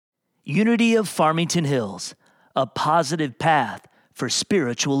Unity of Farmington Hills, a positive path for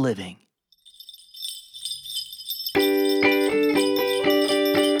spiritual living.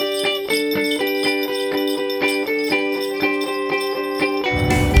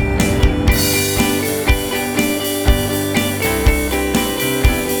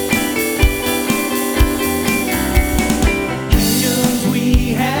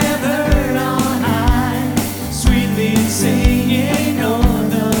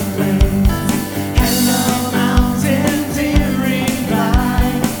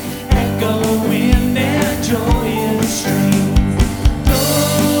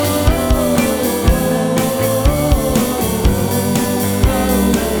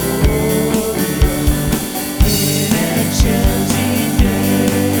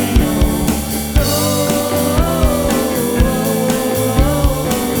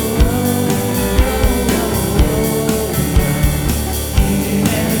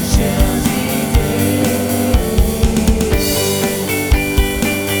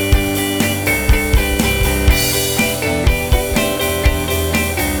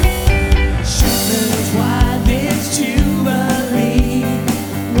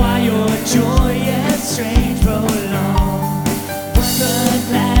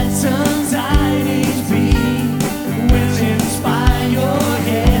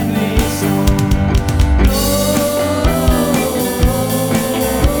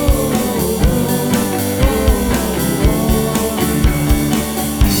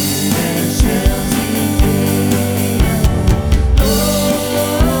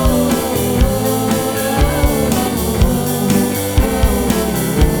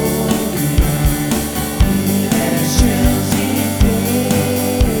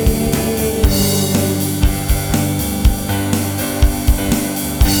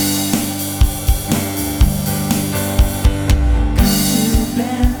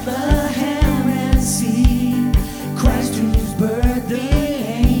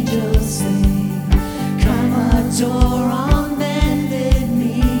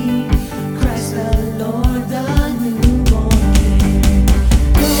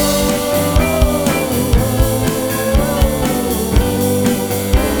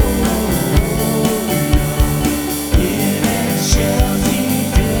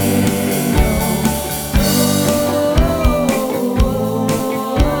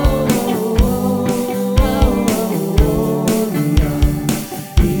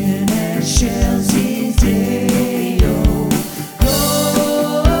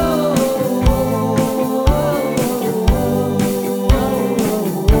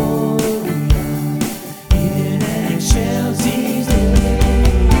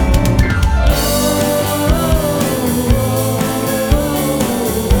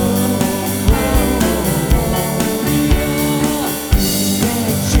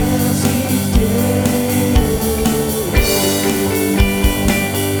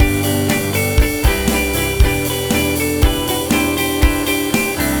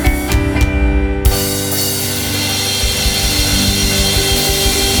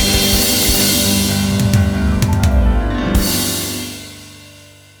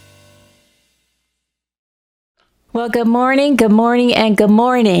 Well, good morning, and good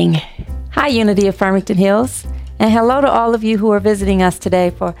morning. Hi, Unity of Farmington Hills, and hello to all of you who are visiting us today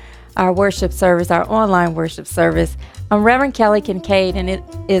for our worship service, our online worship service. I'm Reverend Kelly Kincaid, and it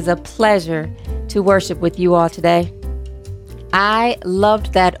is a pleasure to worship with you all today. I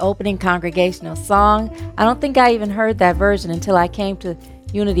loved that opening congregational song. I don't think I even heard that version until I came to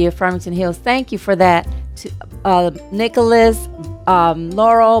Unity of Farmington Hills. Thank you for that to Nicholas,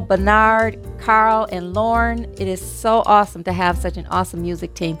 Laurel, Bernard, Carl, and Lauren. It is so awesome to have such an awesome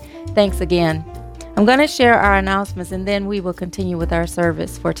music team. Thanks again. I'm going to share our announcements and then we will continue with our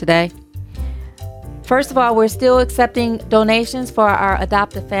service for today. First of all, we're still accepting donations for our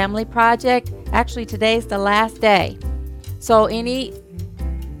Adopt a Family project. Actually, today's the last day. So any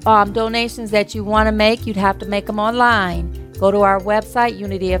donations that you want to make, you'd have to make them online. Go to our website,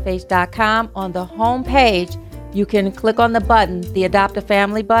 unityfh.com. On the home page, you can click on the button, the Adopt a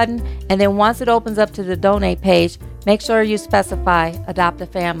Family button, and then once it opens up to the donate page, make sure you specify Adopt a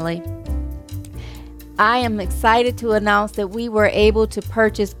Family. I am excited to announce that we were able to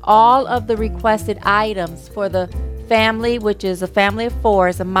purchase all of the requested items for the family, which is a family of four,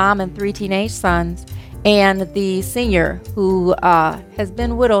 is a mom and 3 teenage sons, and the senior who has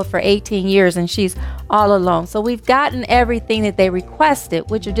been widowed for 18 years and she's all alone. So we've gotten everything that they requested,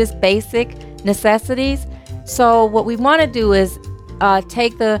 which are just basic necessities. So what we want to do is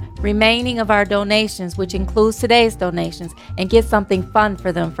take the remaining of our donations, which includes today's donations, and get something fun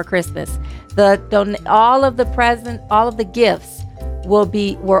for them for Christmas. All of the gifts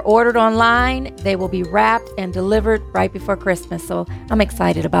were ordered online. They will be wrapped and delivered right before Christmas. So I'm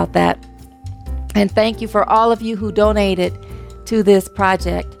excited about that. And thank you for all of you who donated to this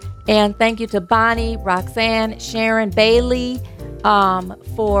project. And thank you to Bonnie, Roxanne, Sharon, Bailey,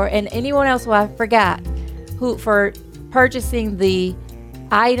 and anyone else who I forgot, for purchasing the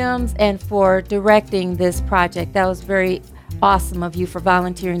items and for directing this project. That was very awesome of you for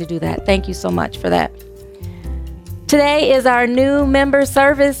volunteering to do that. Thank you so much for that. Today is our new member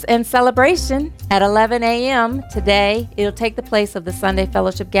service and celebration at 11 a.m. Today, it'll take the place of the Sunday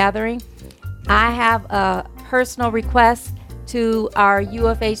Fellowship Gathering. I have a personal request to our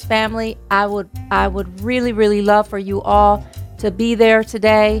UFH family. I would really, really love for you all to be there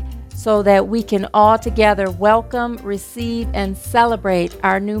today so that we can all together welcome, receive, and celebrate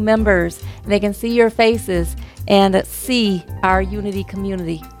our new members. And they can see your faces and see our Unity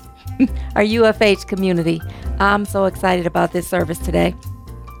community, our UFH community. I'm so excited about this service today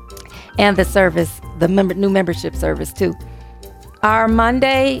and the service, new membership service too. Our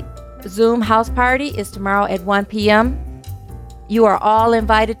Monday Zoom house party is tomorrow at 1 p.m. You are all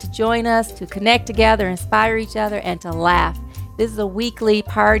invited to join us, to connect together, inspire each other, and to laugh. This is a weekly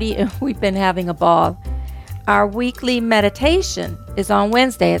party, and we've been having a ball. Our weekly meditation is on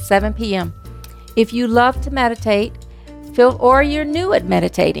Wednesday at 7 p.m. If you love to meditate, or you're new at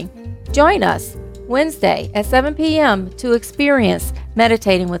meditating, join us Wednesday at 7 p.m. to experience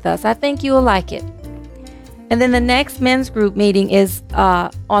meditating with us. I think you will like it. And then the next men's group meeting is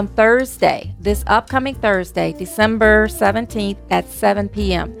on Thursday, this upcoming Thursday, December 17th at 7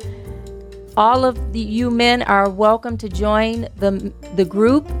 p.m. All of you men are welcome to join the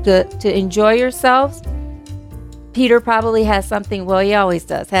group to enjoy yourselves. Peter probably has something, well, he always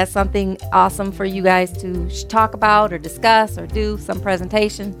does, has something awesome for you guys to talk about or discuss or do some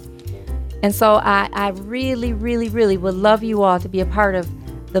presentation. And so I really, really, really would love you all to be a part of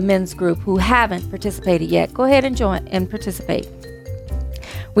the men's group who haven't participated yet. Go ahead and join and participate.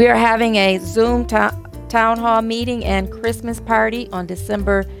 We are having a Zoom town hall meeting and Christmas party on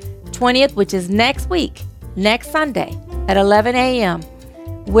December 20th, which is next week, next Sunday at 11 a.m.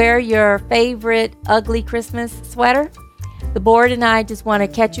 Wear your favorite ugly Christmas sweater. The board and I just want to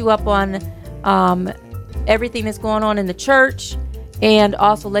catch you up on everything that's going on in the church and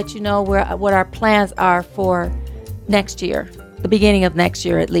also let you know what our plans are for next year. The beginning of next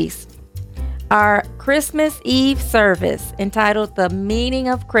year at least. Our Christmas Eve service entitled The Meaning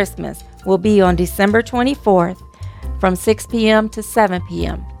of Christmas will be on December 24th from 6 p.m. to 7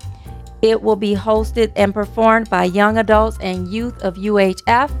 p.m. It will be hosted and performed by young adults and youth of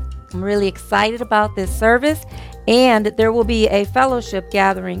UHF. I'm really excited about this service, and there will be a fellowship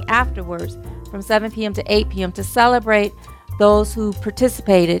gathering afterwards from 7 p.m. to 8 p.m. to celebrate those who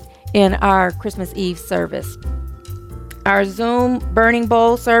participated in our Christmas Eve service. Our Zoom Burning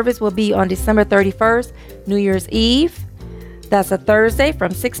Bowl service will be on December 31st, New Year's Eve. That's a Thursday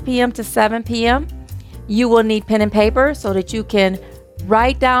from 6 p.m. to 7 p.m. You will need pen and paper so that you can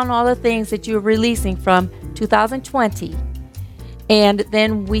write down all the things that you're releasing from 2020. And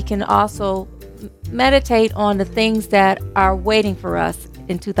then we can also meditate on the things that are waiting for us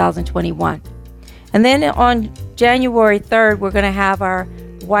in 2021. And then on January 3rd, we're going to have our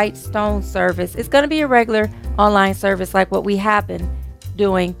White Stone service. It's going to be a regular online service like what we have been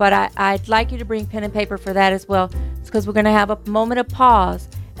doing, but I'd like you to bring pen and paper for that as well, because we're going to have a moment of pause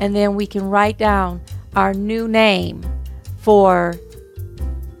and then we can write down our new name for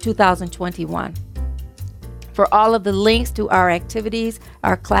 2021. For all of the links to our activities,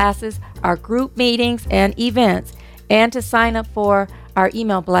 our classes, our group meetings and events, and to sign up for our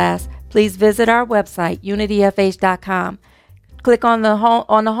email blast, please visit our website, unityfh.com. Click on the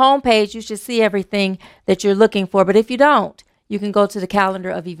home page. You should see everything that you're looking for. But if you don't, you can go to the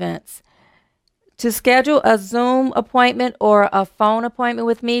calendar of events. To schedule a Zoom appointment or a phone appointment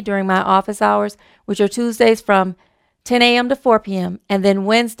with me during my office hours, which are Tuesdays from 10 a.m. to 4 p.m. and then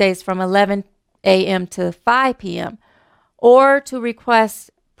Wednesdays from 11 a.m. to 5 p.m. or to request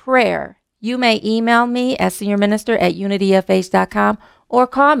prayer, you may email me at seniorminister@unityfh.com or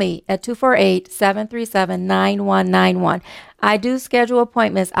call me at 248-737-9191. I do schedule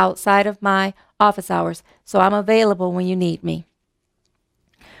appointments outside of my office hours, so I'm available when you need me.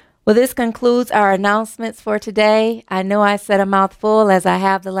 Well, this concludes our announcements for today. I know I said a mouthful as I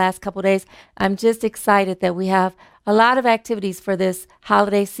have the last couple days. I'm just excited that we have a lot of activities for this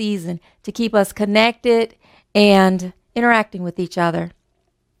holiday season to keep us connected and interacting with each other.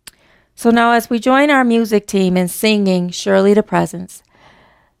 So now as we join our music team in singing Surely the Presence,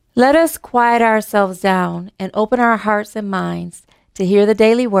 let us quiet ourselves down and open our hearts and minds to hear the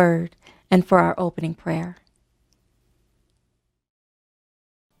daily word and for our opening prayer.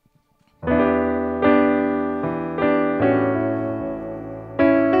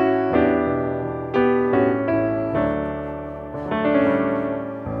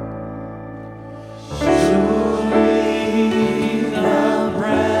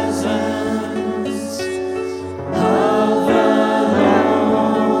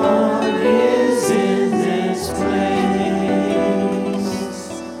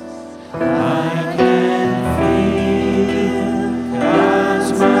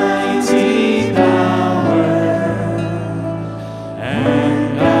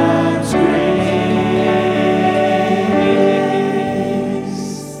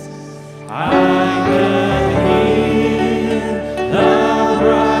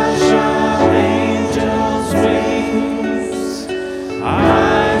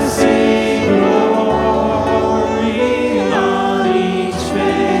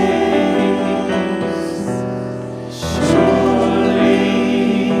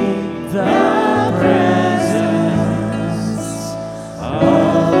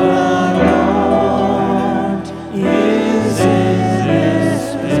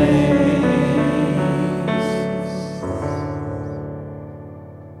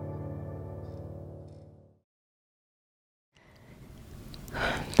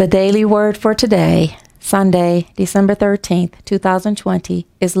 The daily word for today, Sunday, December 13th, 2020,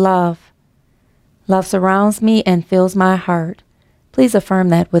 is love. Love surrounds me and fills my heart. Please affirm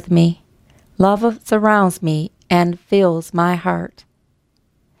that with me. Love surrounds me and fills my heart.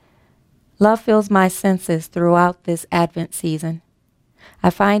 Love fills my senses throughout this Advent season. I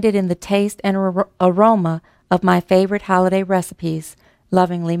find it in the taste and aroma of my favorite holiday recipes,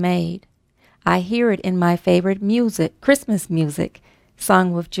 lovingly made. I hear it in my favorite music, Christmas music,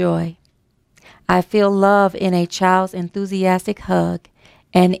 sung with joy. I feel love in a child's enthusiastic hug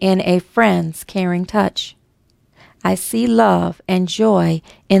and in a friend's caring touch. I see love and joy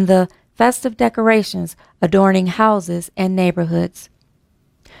in the festive decorations adorning houses and neighborhoods.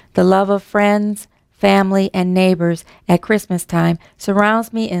 The love of friends, family, and neighbors at Christmas time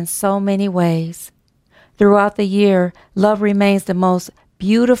surrounds me in so many ways. Throughout the year, love remains the most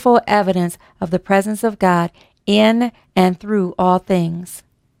beautiful evidence of the presence of God in and through all things.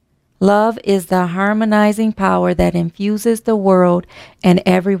 Love is the harmonizing power that infuses the world and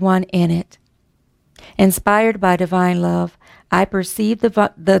everyone in it. Inspired by divine love, I perceive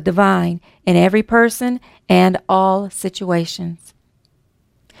the divine in every person and all situations.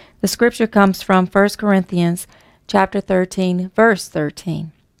 The scripture comes from 1 Corinthians chapter 13, verse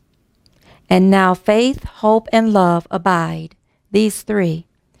 13. And now faith, hope, and love abide, these three,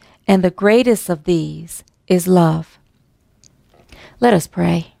 and the greatest of these is love. Let us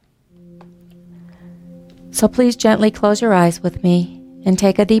pray. So please gently close your eyes with me and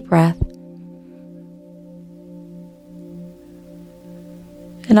take a deep breath.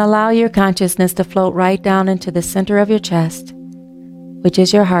 And allow your consciousness to float right down into the center of your chest, which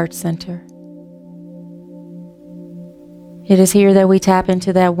is your heart center. It is here that we tap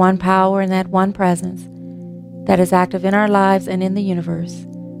into that one power and that one presence that is active in our lives and in the universe,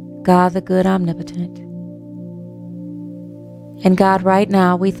 God the good omnipotent. And God, right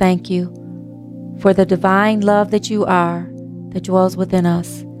now we thank you for the divine love that you are, that dwells within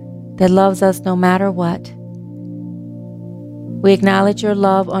us, that loves us no matter what. We acknowledge your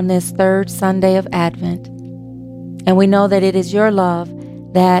love on this third Sunday of Advent, and we know that it is your love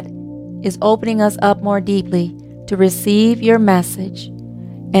that is opening us up more deeply to receive your message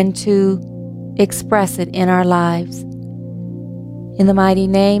and to express it in our lives. In the mighty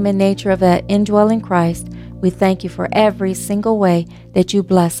name and nature of that indwelling Christ, we thank you for every single way that you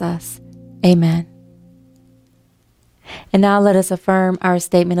bless us. Amen. And now let us affirm our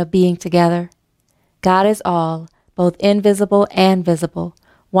statement of being together. God is all, both invisible and visible,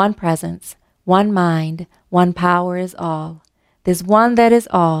 one presence, one mind, one power is all. This one that is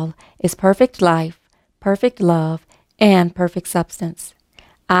all is perfect life, perfect love, and perfect substance.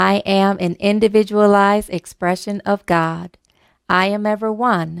 I am an individualized expression of God. I am ever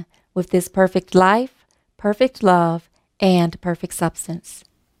one with this perfect life, perfect love, and perfect substance.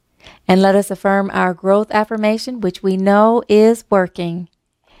 And let us affirm our growth affirmation, which we know is working.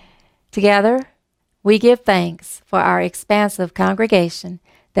 Together, we give thanks for our expansive congregation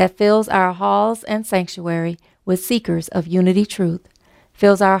that fills our halls and sanctuary with seekers of unity truth,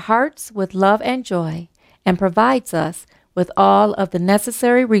 fills our hearts with love and joy, and provides us with all of the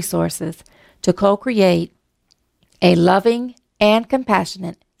necessary resources to co-create a loving and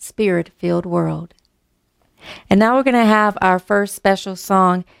compassionate, spirit-filled world. And now we're going to have our first special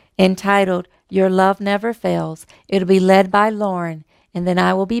song entitled, Your Love Never Fails. It'll be led by Lauren, and then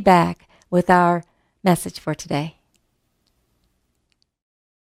I will be back with our message for today.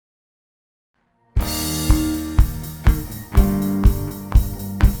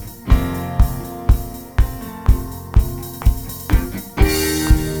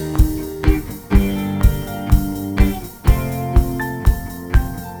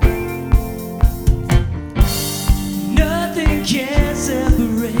 Nothing can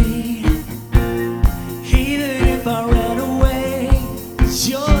separate, even if I ran away. 'Cause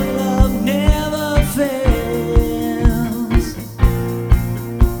your love never fails.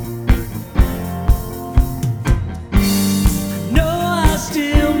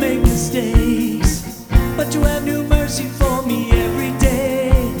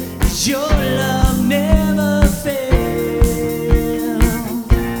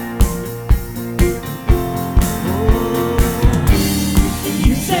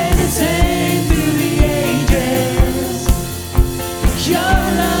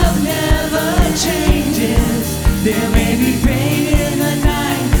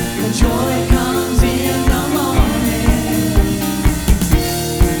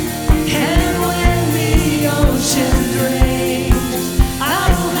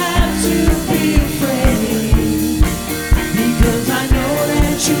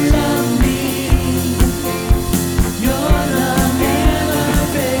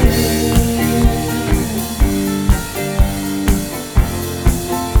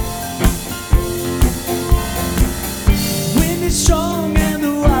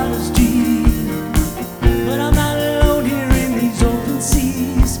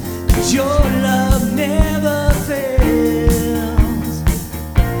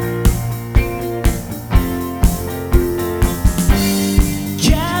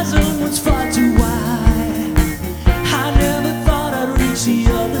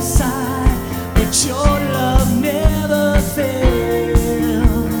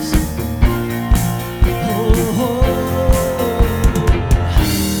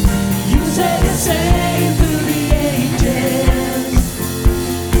 same through the ages.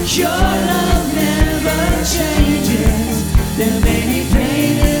 Your love never changes. There may be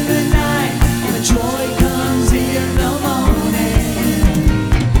pain in the night, but joy comes in the morning.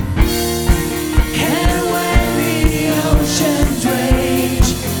 And when the oceans rage,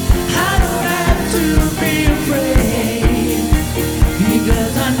 I don't have to be afraid,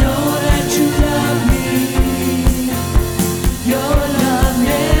 because I know that you love me. Your love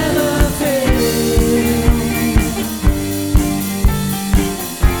never fails.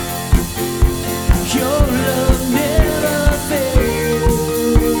 Your love never fails.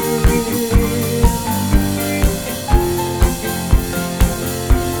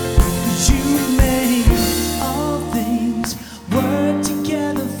 You make all things work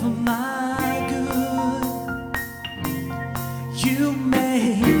together for my good. You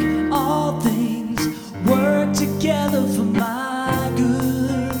make all things work together for my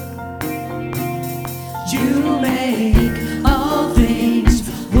good. You make all things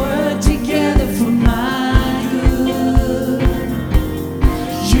work together for my good.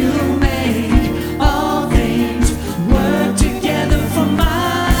 You make all things work together for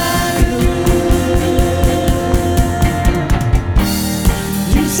my good.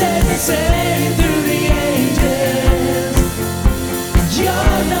 You said the same through the ages. Your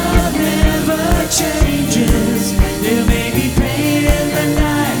love never changes. There may be pain in the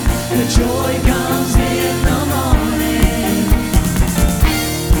night, but joy comes in the morning.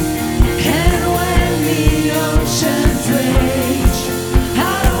 And when the oceans rage, I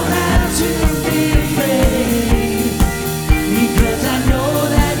don't have to be afraid, because I know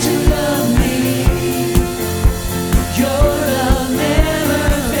that you love me. Your love never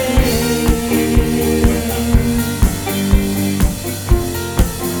fails.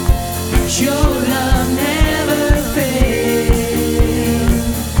 Your love never fails.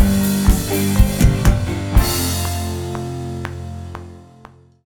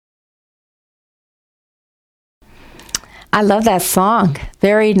 I love that song.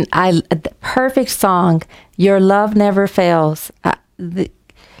 Perfect song. Your love never fails. That's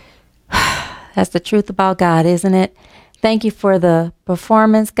the truth about God, isn't it? Thank you for the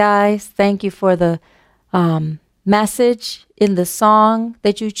performance, guys. Thank you for the message in the song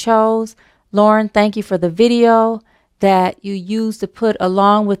that you chose. Lauren, thank you for the video that you used to put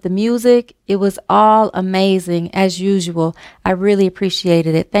along with the music. It was all amazing as usual. I really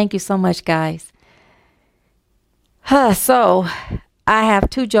appreciated it. Thank you so much, guys. So I have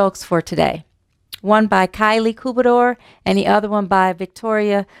two jokes for today. One by Kylie Kubador and the other one by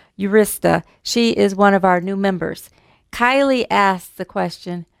Victoria Urista. She is one of our new members. Kylie asked the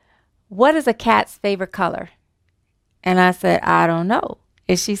question, what is a cat's favorite color? And I said, I don't know.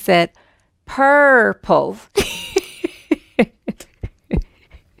 And she said, purple.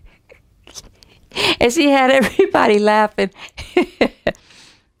 And she had everybody laughing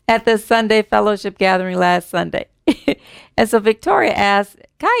at the Sunday fellowship gathering last Sunday. And so Victoria asked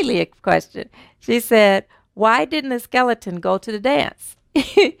Kylie a question. She said, why didn't the skeleton go to the dance?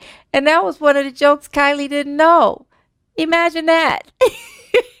 And that was one of the jokes Kylie didn't know. Imagine that.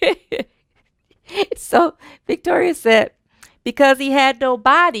 So Victoria said, because he had no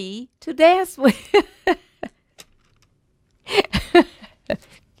body to dance with.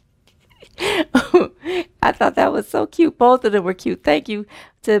 I thought that was so cute. Both of them were cute. Thank you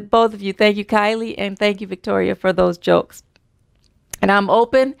to both of you. Thank you, Kylie, and thank you, Victoria, for those jokes. And I'm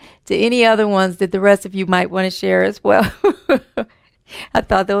open to any other ones that the rest of you might want to share as well. I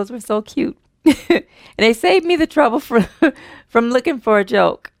thought those were so cute. And they saved me the trouble from looking for a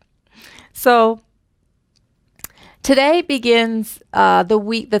joke. So today begins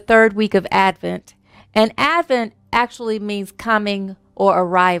the third week of Advent. And Advent actually means coming or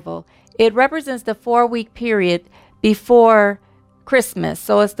arrival. It represents the 4-week period before Christmas.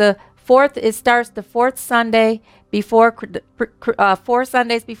 So it's the fourth. It starts the fourth Sunday before 4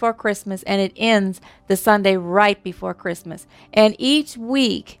 Sundays before Christmas, and it ends the Sunday right before Christmas. And each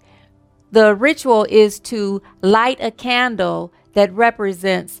week, the ritual is to light a candle that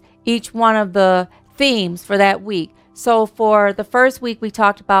represents each one of the themes for that week. So for the first week, we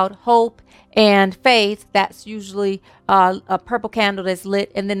talked about hope and faith. That's usually a purple candle that's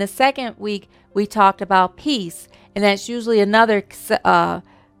lit. And then the second week, we talked about peace, and that's usually another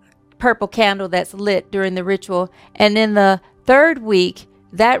purple candle that's lit during the ritual. And then the third week,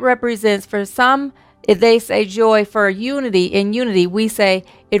 that represents, for some, if they say joy, for unity, in unity, we say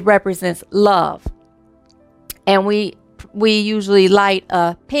it represents love. And we usually light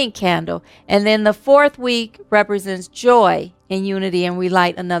a pink candle. And then the fourth week represents joy in unity, and we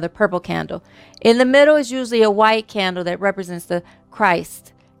light another purple candle. In the middle is usually a white candle that represents the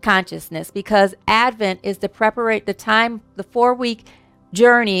Christ consciousness, because Advent is the 4-week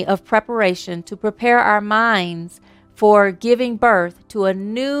journey of preparation to prepare our minds for giving birth to a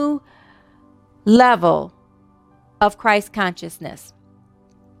new level of Christ consciousness.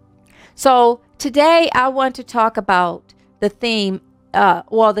 So today I want to talk about the theme,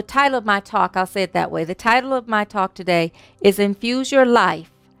 the title of my talk, I'll say it that way. The title of my talk today is Infuse Your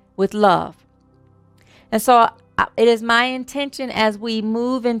Life with Love. And so it is my intention as we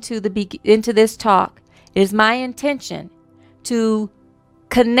move into this talk, it is my intention to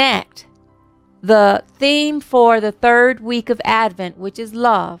connect the theme for the 3rd week of Advent, which is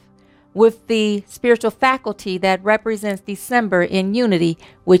love, with the spiritual faculty that represents December in unity,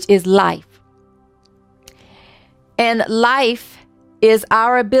 which is life. And life is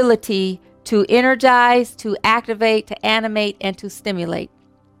our ability to energize, to activate, to animate, and to stimulate.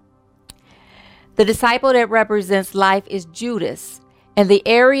 The disciple that represents life is Judas, and the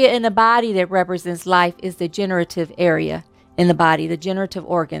area in the body that represents life is the generative area in the body, the generative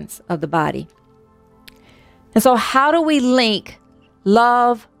organs of the body. And so how do we link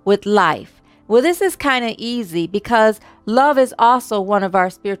love with life? Well, this is kind of easy because love is also one of our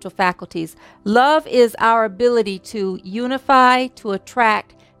spiritual faculties. Love is our ability to unify, to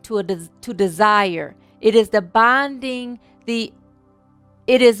attract, to desire. It is the bonding, it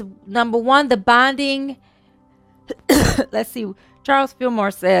is, number one, the bonding. Let's see, Charles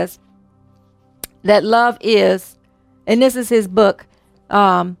Fillmore says that love is, and this is his book,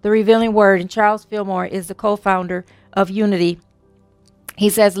 The Revealing Word, and Charles Fillmore is the co-founder of Unity. He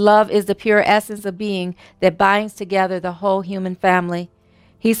says love is the pure essence of being that binds together the whole human family.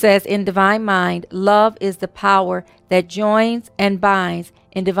 He says in Divine Mind, love is the power that joins and binds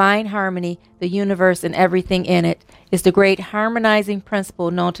in divine harmony the universe and everything in it. It's the great harmonizing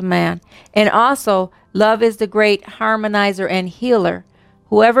principle known to man. And also, love is the great harmonizer and healer.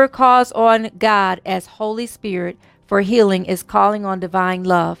 Whoever calls on God as Holy Spirit for healing is calling on divine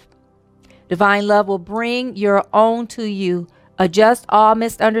love. Divine love will bring your own to you, adjust all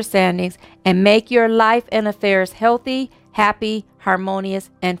misunderstandings, and make your life and affairs healthy, happy, harmonious,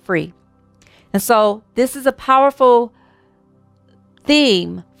 and free. And so this is a powerful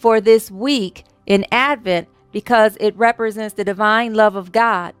theme for this week in Advent because it represents the divine love of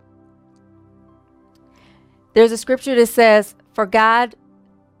God. There's a scripture that says, for God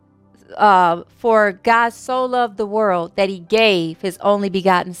so loved the world that he gave his only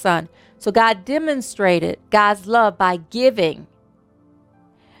begotten son. So God demonstrated God's love by giving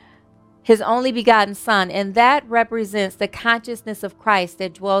his only begotten son, and that represents the consciousness of Christ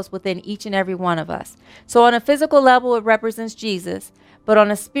that dwells within each and every one of us. So on a physical level, it represents Jesus, but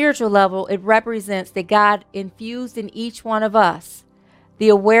on a spiritual level, it represents that God infused in each one of us the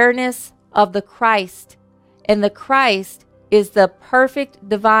awareness of the Christ, and the Christ is the perfect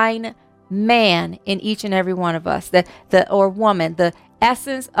divine man in each and every one of us, or woman, the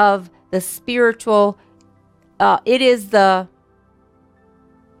essence of the spiritual. It is the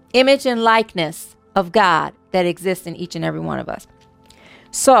image and likeness of God that exists in each and every one of us.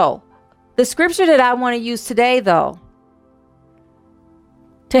 So the scripture that I want to use today, though,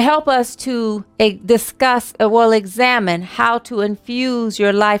 to help us to examine how to infuse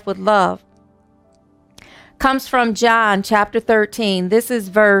your life with love, comes from John chapter 13. This is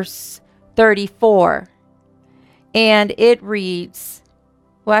verse 34. And it reads,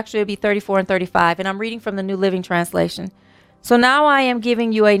 well, actually it'll be 34 and 35. And I'm reading from the New Living Translation. So now I am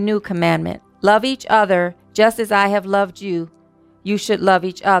giving you a new commandment. Love each other just as I have loved you. You should love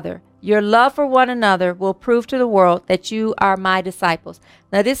each other. Your love for one another will prove to the world that you are my disciples.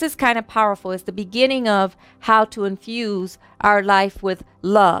 Now, this is kind of powerful. It's the beginning of how to infuse our life with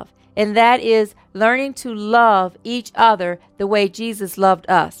love. And that is learning to love each other the way Jesus loved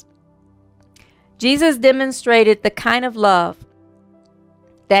us. Jesus demonstrated the kind of love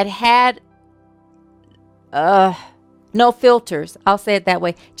that had no filters. I'll say it that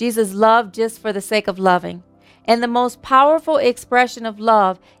way. Jesus loved just for the sake of loving. And the most powerful expression of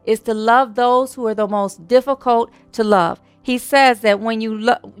love is to love those who are the most difficult to love. He says that when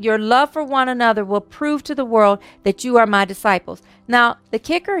your love for one another will prove to the world that you are my disciples. Now, the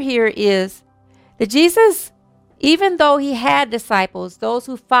kicker here is that Jesus, even though he had disciples, those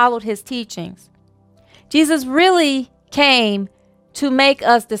who followed his teachings, Jesus really came to make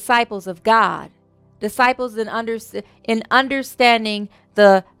us disciples of God. Disciples in understanding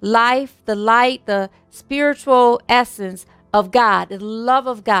the life, the light, the spiritual essence of God, the love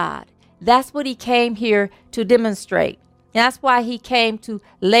of God. That's what he came here to demonstrate. That's why he came to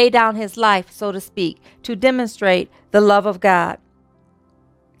lay down his life, so to speak, to demonstrate the love of God.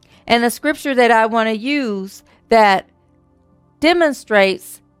 And the scripture that I want to use that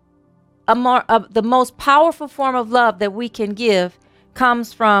demonstrates the most powerful form of love that we can give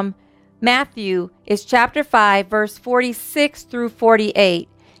comes from Matthew. It's chapter 5, verse 46 through 48.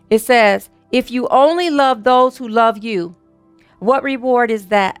 It says, if you only love those who love you, what reward is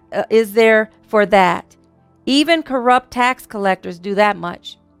there for that? Even corrupt tax collectors do that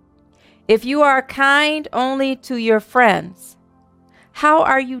much. If you are kind only to your friends, how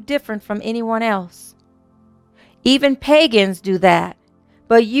are you different from anyone else? Even pagans do that.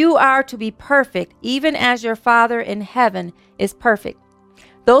 But you are to be perfect, even as your Father in heaven is perfect.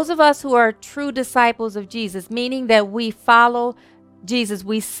 Those of us who are true disciples of Jesus, meaning that we follow Jesus,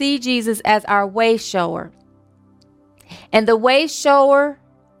 we see Jesus as our way shower. And the way shower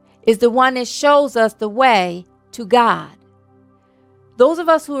is the one that shows us the way to God. Those of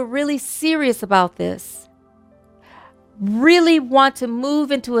us who are really serious about this really want to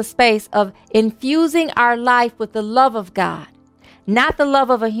move into a space of infusing our life with the love of God, not the love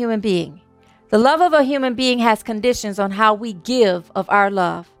of a human being. The love of a human being has conditions on how we give of our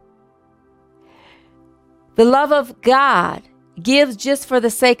love. The love of God gives just for the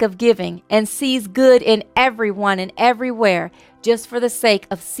sake of giving and sees good in everyone and everywhere just for the sake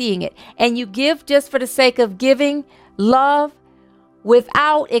of seeing it. And you give just for the sake of giving love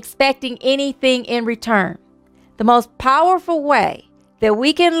without expecting anything in return. The most powerful way that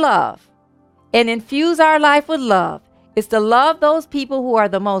we can love and infuse our life with love is to love those people who are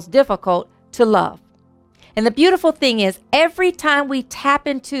the most difficult to love. And the beautiful thing is, every time we tap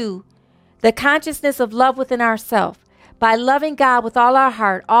into the consciousness of love within ourselves, by loving God with all our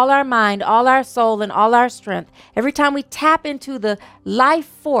heart, all our mind, all our soul, and all our strength, every time we tap into the life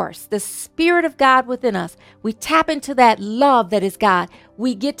force, the Spirit of God within us, we tap into that love that is God.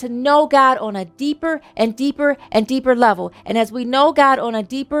 We get to know God on a deeper and deeper and deeper level. And as we know God on a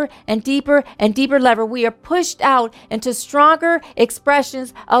deeper and deeper and deeper level, we are pushed out into stronger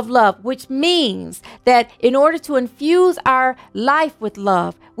expressions of love, which means that in order to infuse our life with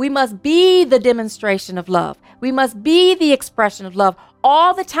love, we must be the demonstration of love. We must be the expression of love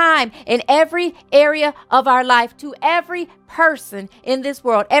all the time in every area of our life to every person in this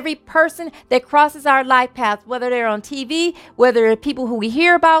world, every person that crosses our life path, whether they're on TV, whether they're people who we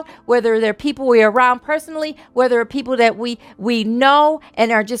hear about, whether they're people we're around personally, whether they're people that we know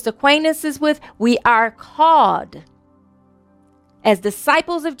and are just acquaintances with. We are called as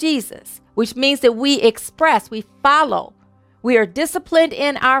disciples of Jesus, which means that we express, we follow. We are disciplined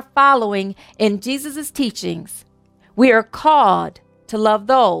in our following in Jesus' teachings. We are called to love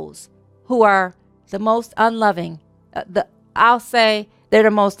those who are the most unloving. I'll say they're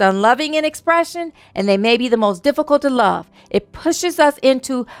the most unloving in expression, and they may be the most difficult to love. It pushes us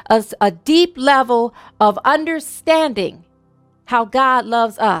into a deep level of understanding how God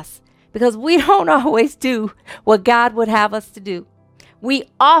loves us, because we don't always do what God would have us to do. We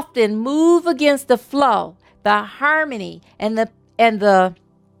often move against the flow, the harmony, and the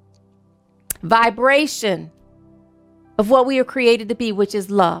vibration of what we are created to be, which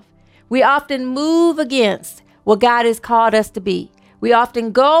is love. We often move against what God has called us to be. We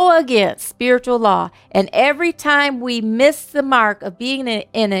often go against spiritual law. And every time we miss the mark of being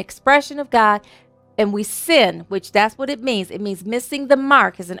an expression of God, and we sin, which that's what it means. It means missing the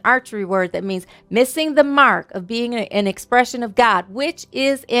mark is an archery word that means missing the mark of being an expression of God, which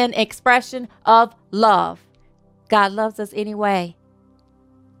is an expression of love. God loves us anyway.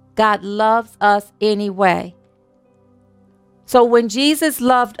 God loves us anyway. So when Jesus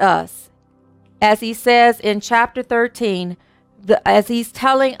loved us, as he says in chapter 13, as he's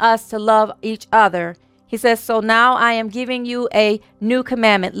telling us to love each other, he says, so now I am giving you a new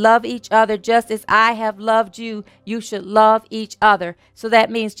commandment. Love each other just as I have loved you. You should love each other. So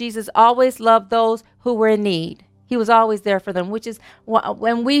that means Jesus always loved those who were in need. He was always there for them, which is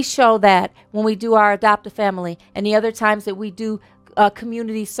when we show that when we do our adoptive family and the other times that we do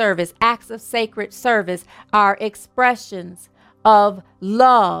community service, acts of sacred service, are expressions of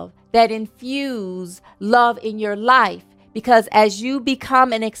love that infuse love in your life. Because as you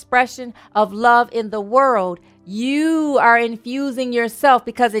become an expression of love in the world, you are infusing yourself,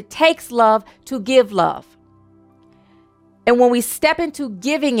 because it takes love to give love. And when we step into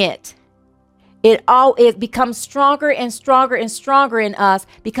giving it becomes stronger and stronger and stronger in us,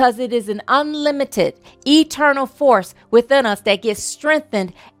 because it is an unlimited, eternal force within us that gets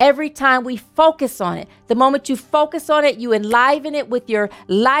strengthened every time we focus on it. The moment you focus on it, you enliven it with your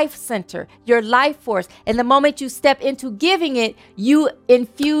life center, your life force. And the moment you step into giving it, you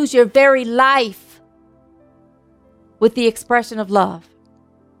infuse your very life with the expression of love.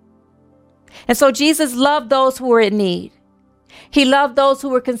 And so Jesus loved those who were in need. He loved those who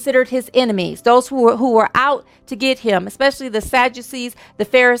were considered his enemies, those who were out to get him, especially the Sadducees, the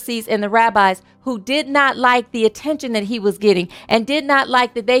Pharisees, and the rabbis, who did not like the attention that he was getting and did not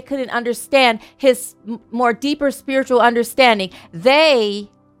like that they couldn't understand his more deeper spiritual understanding. They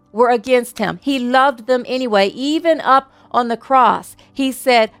were against him. He loved them anyway, even up on the cross. He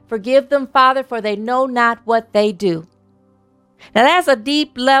said, "Forgive them, Father, for they know not what they do." Now that's a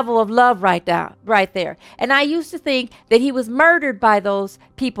deep level of love right there. And I used to think that he was murdered by those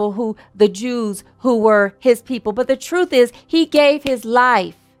people the Jews who were his people. But the truth is, he gave his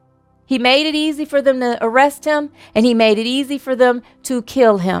life. He made it easy for them to arrest him, and he made it easy for them to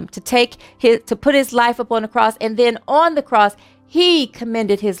kill him, to put his life up on the cross. And then on the cross, he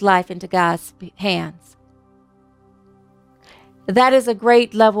commended his life into God's hands. That is a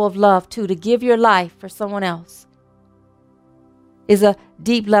great level of love, too, to give your life for someone else. Is a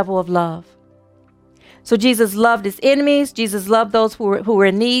deep level of love. So Jesus loved his enemies. Jesus loved those who were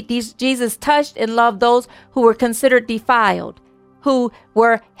in need. Jesus touched and loved those who were considered defiled, who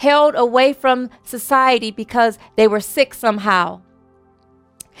were held away from society because they were sick somehow,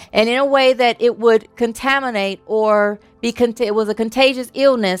 and in a way that it would contaminate or it was a contagious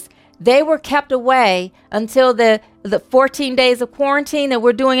illness. They were kept away until the 14 days of quarantine that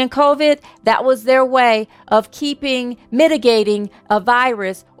we're doing in COVID. That was their way of mitigating a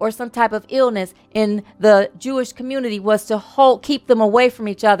virus or some type of illness in the Jewish community, was to keep them away from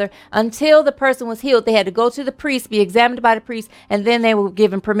each other until the person was healed. They had to go to the priest, be examined by the priest, and then they were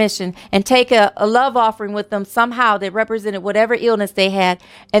given permission and take a love offering with them somehow that represented whatever illness they had.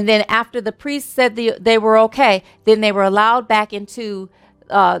 And then after the priest said they were okay, then they were allowed back into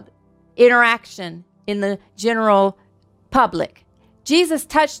interaction in the general public. Jesus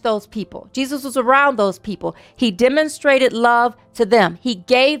touched those people. Jesus was around those people. He demonstrated love to them. He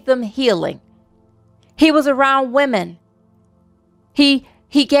gave them healing. He was around women. He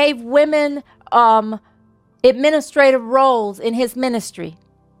gave women administrative roles in his ministry.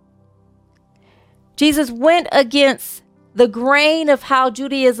 Jesus went against the grain of how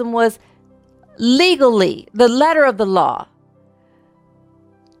Judaism was legally, the letter of the law.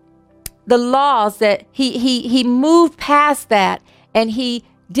 The laws that he moved past that, and he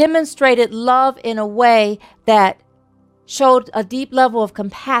demonstrated love in a way that showed a deep level of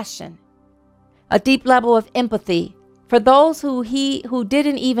compassion, a deep level of empathy for those who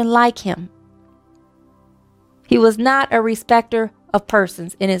didn't even like him. He was not a respecter of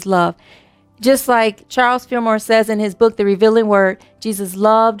persons in his love. Just like Charles Fillmore says in his book, The Revealing Word, Jesus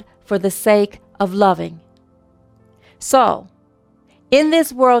loved for the sake of loving. So, in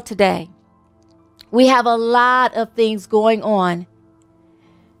this world today, we have a lot of things going on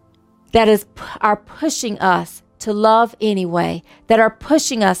that are pushing us to love anyway, that are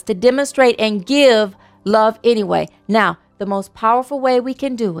pushing us to demonstrate and give love anyway. Now, the most powerful way we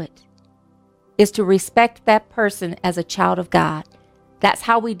can do it is to respect that person as a child of God. That's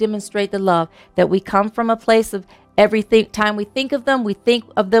how we demonstrate the love, that we come from a place of time we think of them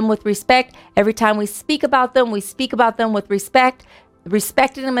with respect. Every time we speak about them with respect.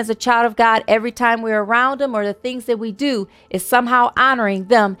 Respecting them as a child of God every time we're around them, or the things that we do, is somehow honoring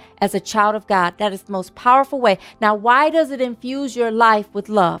them as a child of God. That is the most powerful way. Now, why does it infuse your life with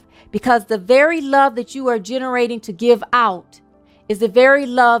love? Because the very love that you are generating to give out is the very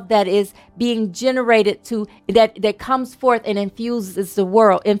love that is being generated that comes forth and infuses the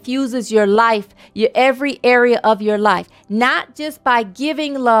world, infuses your life, every area of your life. Not just by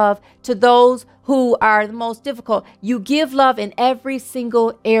giving love to those who are the most difficult. You give love in every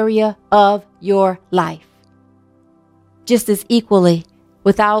single area of your life, just as equally,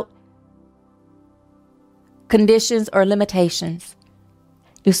 without conditions or limitations.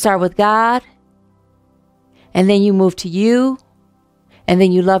 You start with God, and then you move to you, and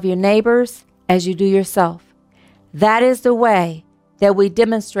then you love your neighbors as you do yourself. That is the way that we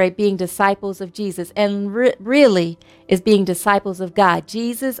demonstrate being disciples of Jesus, and really is being disciples of God.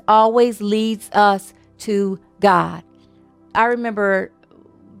 Jesus always leads us to God. I remember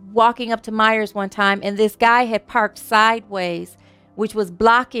walking up to Myers one time, and this guy had parked sideways, which was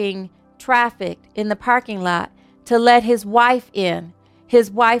blocking traffic in the parking lot to let his wife in. His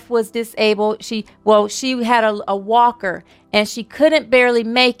wife was disabled. She had a walker, and she couldn't barely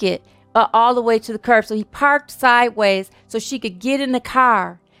make it all the way to the curb. So he parked sideways so she could get in the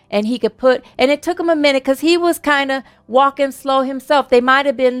car, and and it took him a minute because he was kind of walking slow himself. They might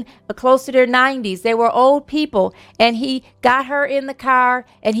have been close to their 90s. They were old people, and he got her in the car,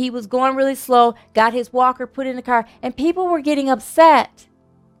 and he was going really slow, got his walker put in the car, and people were getting upset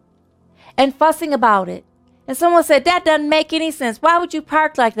and fussing about it. And someone said, that doesn't make any sense. Why would you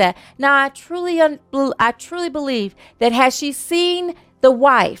park like that? Now, I truly believe that had she seen the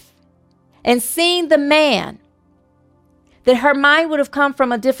wife and seen the man, that her mind would have come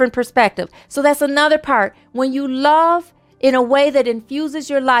from a different perspective. So that's another part. When you love in a way that infuses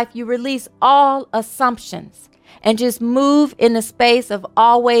your life, you release all assumptions and just move in the space of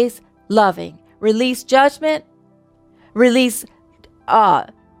always loving. Release judgment, release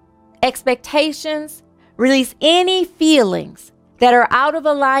expectations, release any feelings that are out of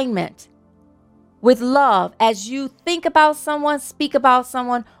alignment with love as you think about someone, speak about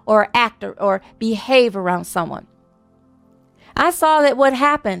someone, or act or behave around someone. I saw that what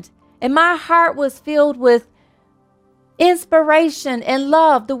happened, and my heart was filled with inspiration and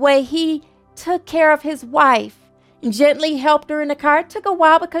love, the way he took care of his wife and gently helped her in the car. It took a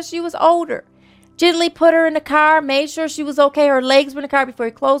while because she was older. Gently put her in the car, made sure she was okay. Her legs were in the car before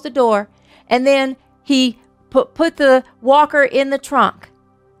he closed the door. And then he put the walker in the trunk.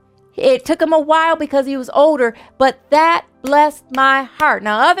 It took him a while because he was older, but that blessed my heart.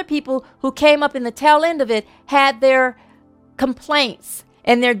 Now, other people who came up in the tail end of it had their complaints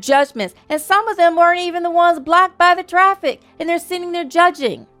and their judgments. And some of them weren't even the ones blocked by the traffic, and they're sitting there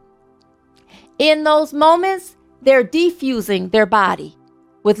judging. In those moments, they're defusing their body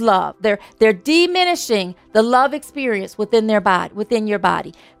with love. They're diminishing the love experience within their body, within your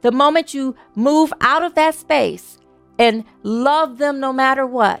body. The moment you move out of that space and love them no matter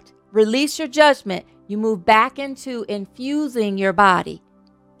what, release your judgment, you move back into infusing your body,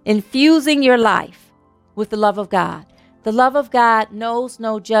 infusing your life with the love of God. The love of God knows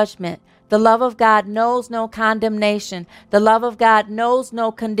no judgment. The love of God knows no condemnation. The love of God knows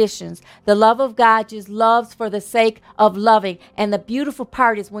no conditions. The love of God just loves for the sake of loving. And the beautiful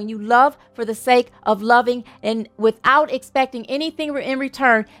part is when you love for the sake of loving and without expecting anything in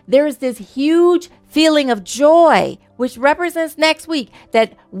return, there is this huge feeling of joy, which represents next week,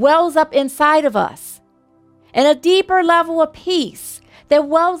 that wells up inside of us. And a deeper level of peace that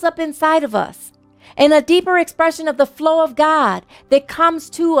wells up inside of us. And a deeper expression of the flow of God that comes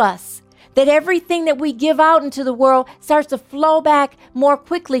to us, that everything that we give out into the world starts to flow back more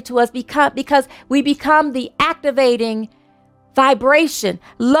quickly to us because we become the activating vibration.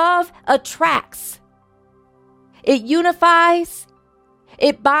 Love attracts. It unifies.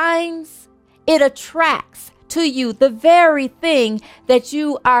 It binds. It attracts to you the very thing that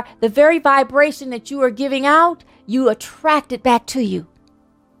you are, the very vibration that you are giving out, you attract it back to you.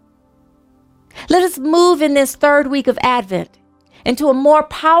 Let us move in this third week of Advent into a more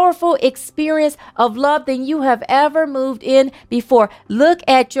powerful experience of love than you have ever moved in before. Look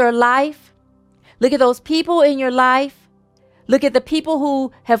at your life. Look at those people in your life. Look at the people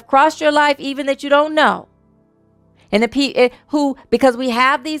who have crossed your life, even that you don't know. And the people who, because we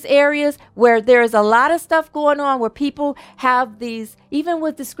have these areas where there is a lot of stuff going on, where people have these, even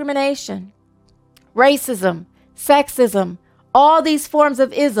with discrimination, racism, sexism, all these forms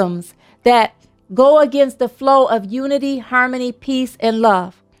of isms that go against the flow of unity, harmony, peace, and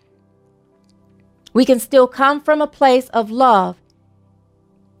love. We can still come from a place of love,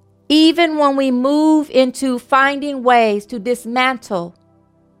 even when we move into finding ways to dismantle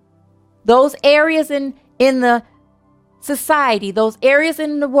those areas in the society, those areas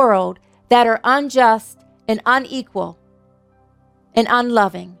in the world that are unjust and unequal and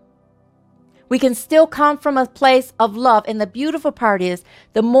unloving. We can still come from a place of love. And the beautiful part is,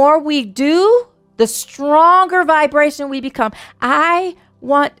 the more we do, the stronger vibration we become. I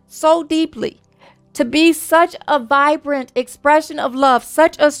want so deeply to be such a vibrant expression of love,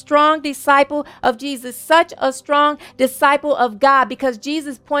 such a strong disciple of Jesus, such a strong disciple of God, because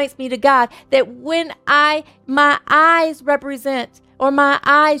Jesus points me to God, that when my eyes represent, or my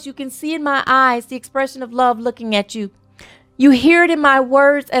eyes, you can see in my eyes the expression of love looking at you. You hear it in my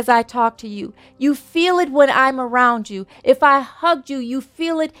words as I talk to you. You feel it when I'm around you. If I hugged you, you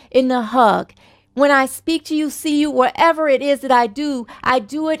feel it in the hug. When I speak to you, see you, whatever it is that I do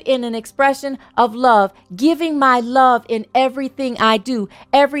it in an expression of love, giving my love in everything I do,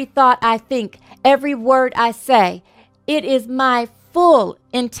 every thought I think, every word I say. It is my full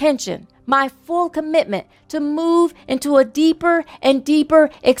intention, my full commitment to move into a deeper and deeper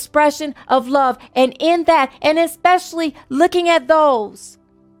expression of love. And in that, and especially looking at those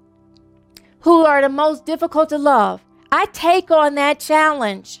who are the most difficult to love, I take on that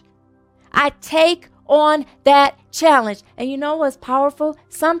challenge. I take on that challenge. And you know what's powerful?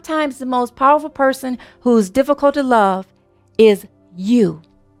 Sometimes the most powerful person who's difficult to love is you.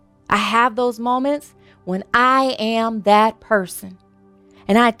 I have those moments when I am that person.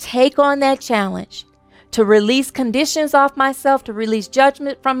 And I take on that challenge to release conditions off myself, to release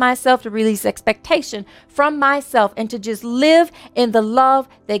judgment from myself, to release expectation from myself, and to just live in the love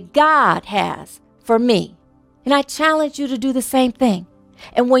that God has for me. And I challenge you to do the same thing.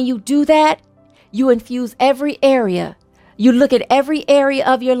 And when you do that, you infuse every area. You look at every area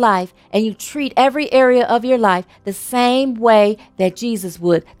of your life and you treat every area of your life the same way that Jesus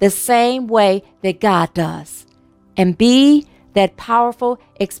would, the same way that God does. And be that powerful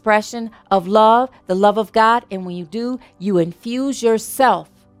expression of love, the love of God. And when you do, you infuse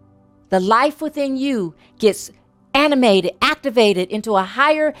yourself. The life within you gets animated, activated into a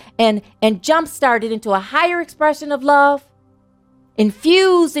higher and jump-started into a higher expression of love,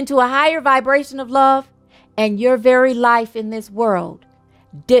 infused into a higher vibration of love, and your very life in this world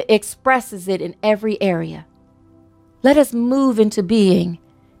expresses it in every area. Let us move into being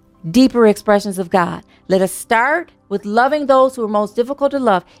deeper expressions of God. Let us start with loving those who are most difficult to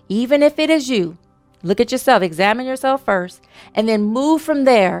love, even if it is you. Look at yourself, examine yourself first, and then move from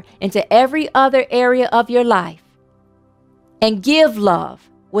there into every other area of your life and give love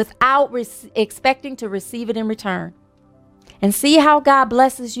without expecting to receive it in return. And see how God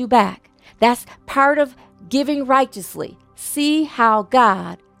blesses you back. That's part of giving righteously. See how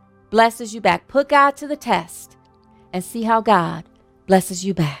God blesses you back. Put God to the test and see how God blesses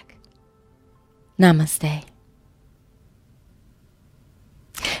you back. Namaste.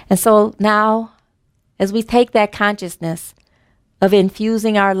 And so now, as we take that consciousness of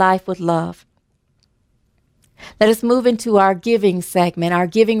infusing our life with love, let us move into our giving segment, our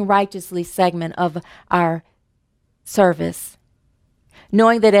giving righteously segment of our service.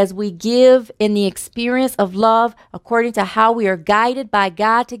 Knowing that as we give in the experience of love, according to how we are guided by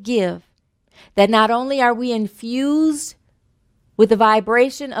God to give, that not only are we infused with the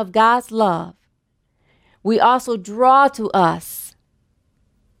vibration of God's love, we also draw to us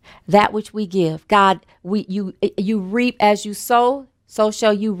that which we give. God, you reap as you sow, so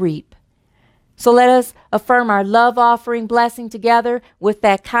shall you reap. So let us affirm our love offering blessing together with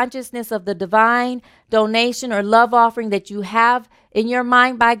that consciousness of the divine donation or love offering that you have in your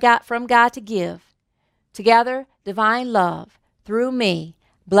mind by God, from God to give. Together, divine love through me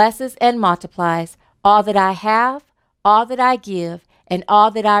blesses and multiplies all that I have, all that I give, and all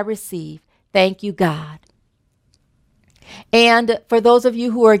that I receive. Thank you, God. And for those of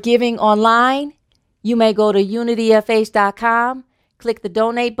you who are giving online, you may go to unityfh.com. Click the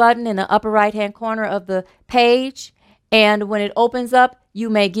donate button in the upper right-hand corner of the page. And when it opens up, you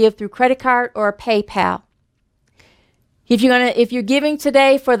may give through credit card or PayPal. If you're giving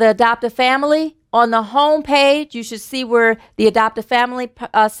today for the adoptive family, on the home page, you should see where the adoptive family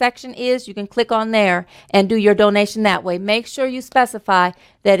section is. You can click on there and do your donation that way. Make sure you specify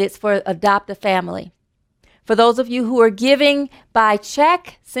that it's for adoptive family. For those of you who are giving by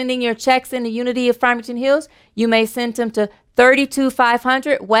check, sending your checks into Unity of Farmington Hills, you may send them to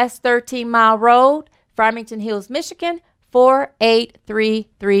 32500 West 13 Mile Road, Farmington Hills, Michigan,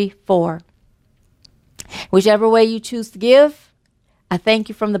 48334. Whichever way you choose to give, I thank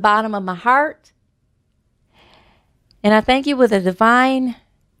you from the bottom of my heart. And I thank you with a divine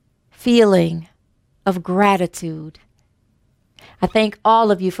feeling of gratitude. I thank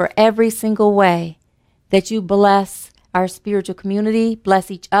all of you for every single way that you bless our spiritual community, bless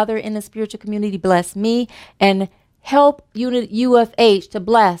each other in the spiritual community, bless me, and help UFH to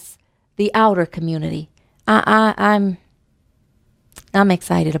bless the outer community. I'm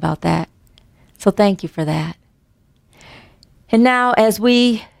excited about that. So thank you for that. And now as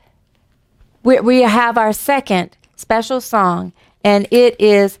we have our second special song, and it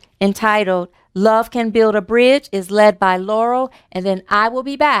is entitled Love Can Build a Bridge, is led by Laurel, and then I will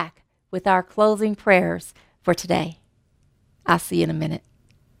be back with our closing prayers for today. I'll see you in a minute.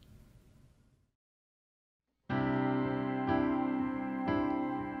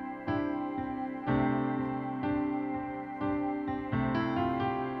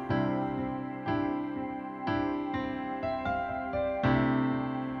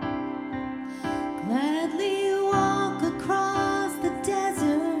 Gladly walk across the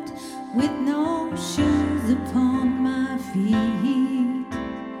desert with no shoes upon my feet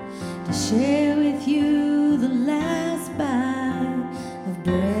to share with you the last bite of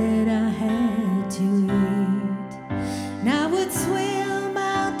bread I had to eat. And I would swim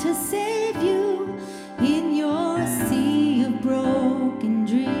out to save you in your sea of broken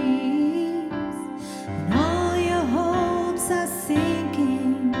dreams, and all your hopes are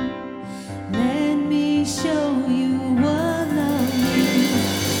sinking. Let me show you what love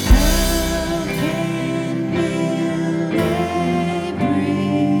is. Love can build a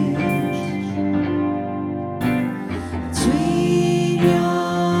bridge.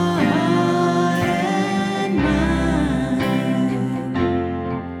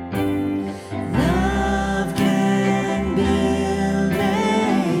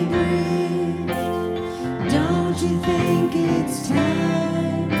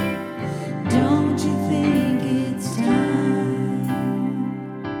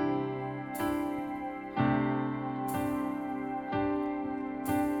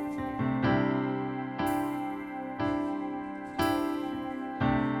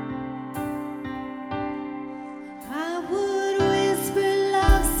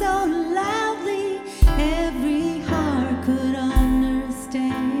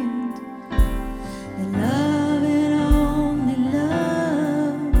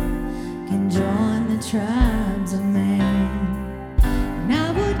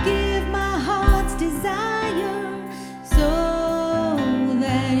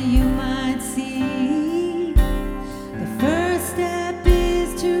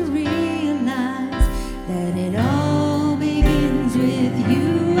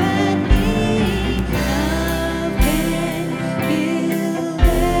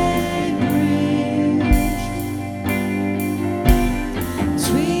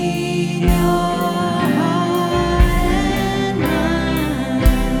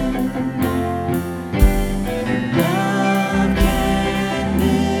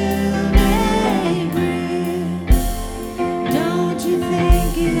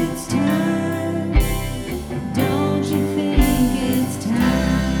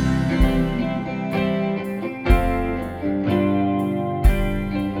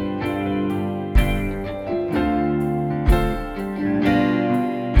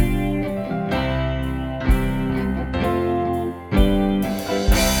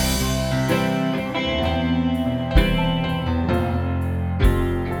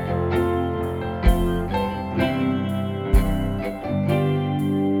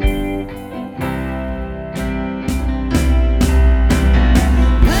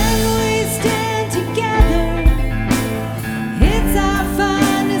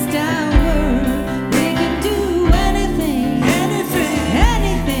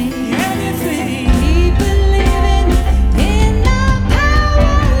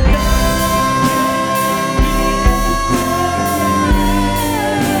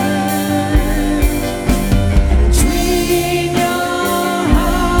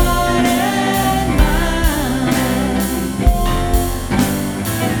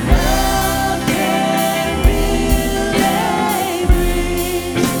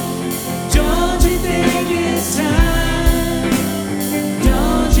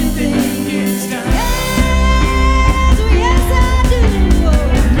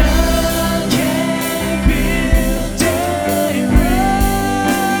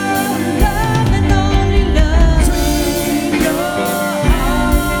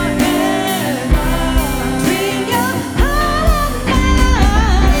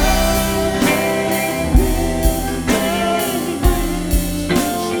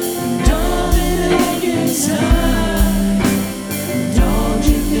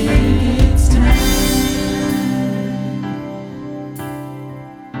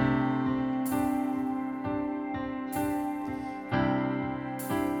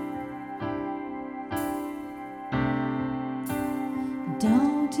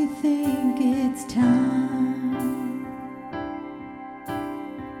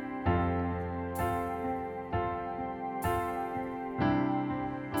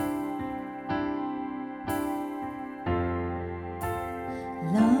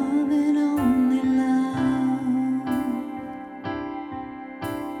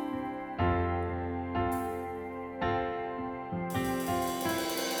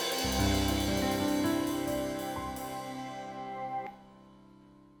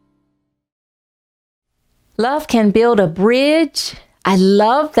 Love can build a bridge. I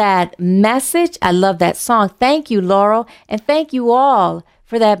love that message. I love that song. Thank you, Laurel. And thank you all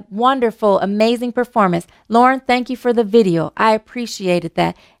for that wonderful, amazing performance. Lauren, thank you for the video. I appreciated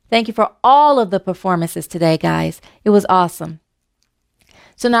that. Thank you for all of the performances today, guys. It was awesome.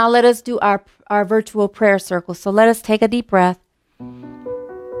 So now let us do our virtual prayer circle. So let us take a deep breath.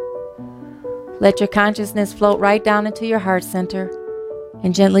 Let your consciousness float right down into your heart center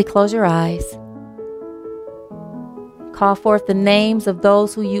and gently close your eyes. Call forth the names of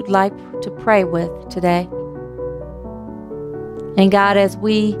those who you'd like to pray with today. And God, as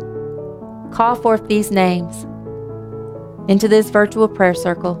we call forth these names into this virtual prayer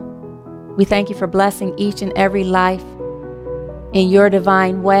circle, we thank you for blessing each and every life in your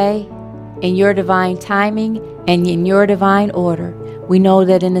divine way, in your divine timing, and in your divine order. We know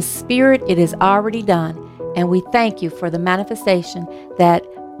that in the spirit it is already done, and we thank you for the manifestation that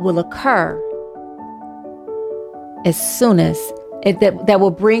will occur as soon as that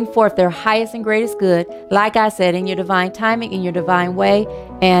will bring forth their highest and greatest good, like I said, in your divine timing, in your divine way,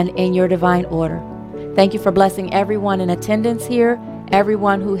 and in your divine order. Thank you for blessing everyone in attendance here,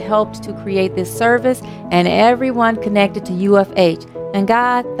 everyone who helped to create this service, and everyone connected to UFH. And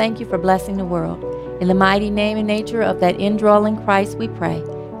God, thank you for blessing the world. In the mighty name and nature of that indwelling Christ we pray.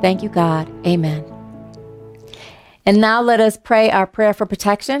 Thank you, God. Amen. And now let us pray our prayer for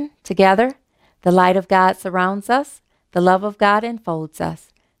protection together. The light of God surrounds us. The love of God enfolds us.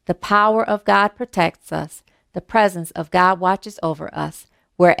 The power of God protects us. The presence of God watches over us.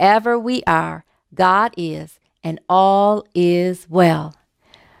 Wherever we are, God is, and all is well.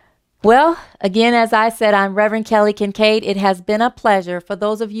 Well, again, as I said, I'm Reverend Kelly Kincaid. It has been a pleasure. For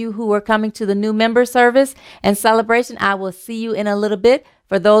those of you who are coming to the new member service and celebration, I will see you in a little bit.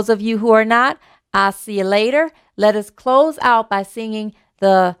 For those of you who are not, I'll see you later. Let us close out by singing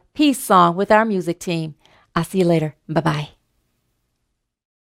the peace song with our music team. I'll see you later. Bye-bye.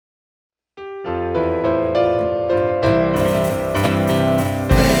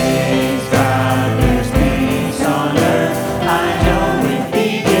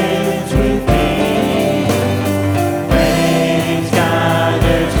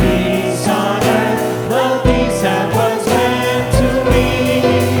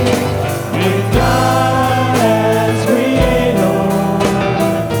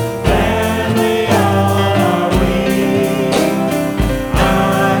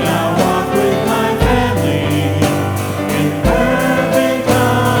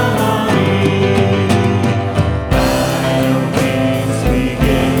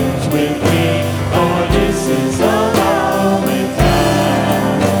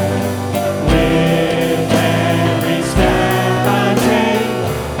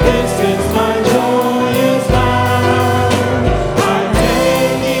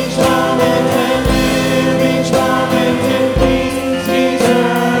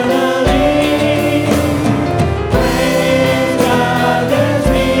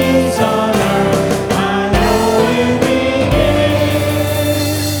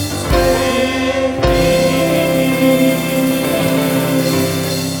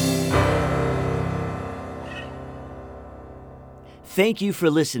 Thank you for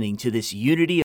listening to this Unity